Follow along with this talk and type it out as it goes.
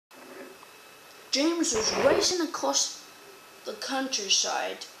James was racing across the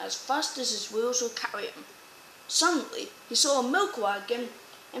countryside as fast as his wheels would carry him. Suddenly, he saw a milk wagon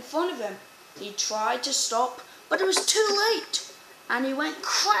in front of him. He tried to stop, but it was too late, and he went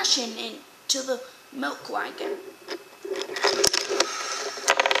crashing into the milk wagon.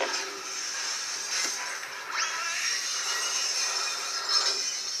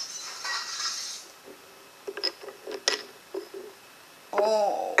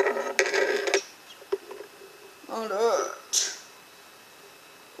 Oh, on earth.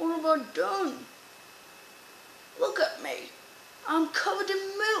 What have I done? Look at me. I'm covered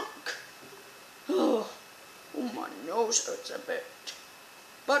in milk. Oh, my nose hurts a bit.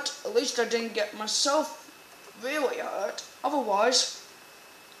 But at least I didn't get myself really hurt. Otherwise,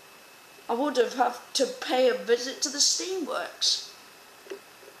 I would have had to pay a visit to the steamworks.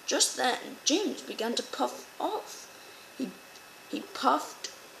 Just then, James began to puff off. He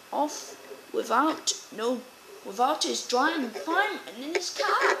puffed off without his driving fireman in his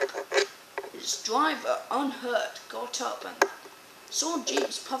cab. His driver, unhurt, got up and saw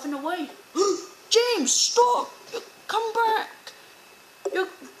James puffing away. James, stop! Come back! You're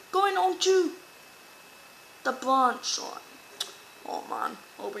going onto the branch line. Oh man,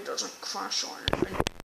 hope he doesn't crash or anything.